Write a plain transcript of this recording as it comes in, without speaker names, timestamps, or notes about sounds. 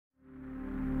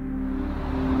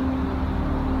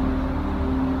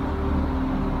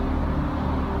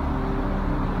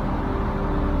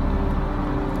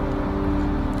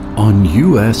On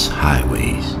U.S.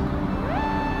 highways,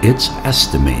 it's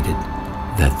estimated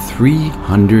that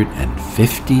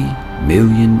 350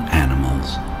 million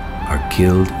animals are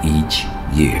killed each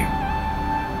year.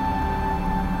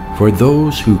 For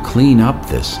those who clean up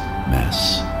this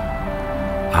mess,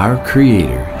 our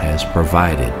Creator has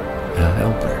provided a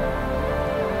helper.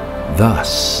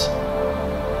 Thus,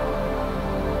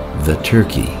 the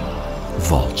turkey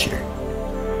vulture.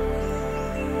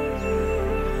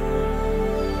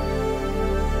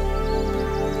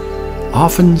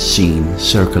 Often seen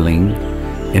circling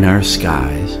in our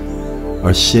skies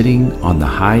or sitting on the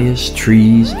highest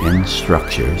trees and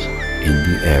structures in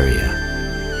the area,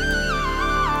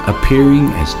 appearing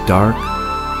as dark,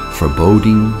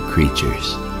 foreboding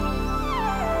creatures.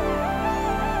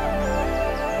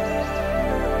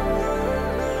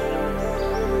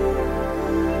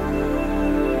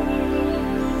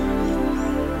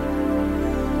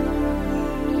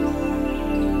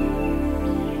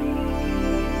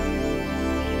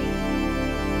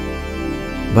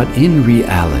 But in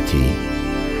reality,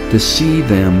 to see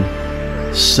them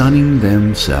sunning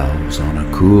themselves on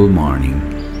a cool morning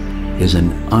is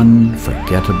an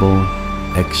unforgettable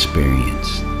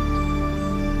experience.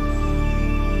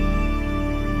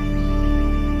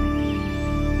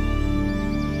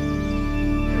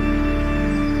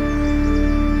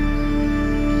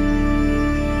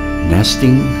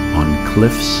 Nesting on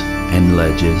cliffs and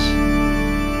ledges,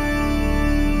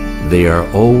 they are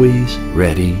always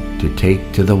ready to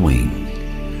take to the wing,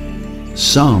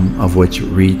 some of which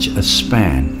reach a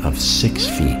span of 6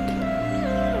 feet,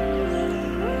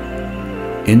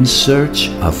 in search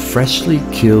of freshly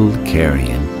killed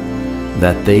carrion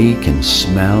that they can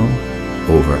smell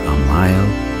over a mile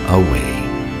away.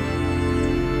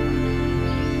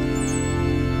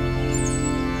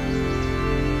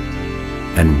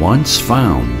 And once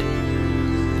found,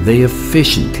 they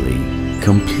efficiently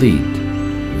complete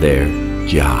their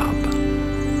job.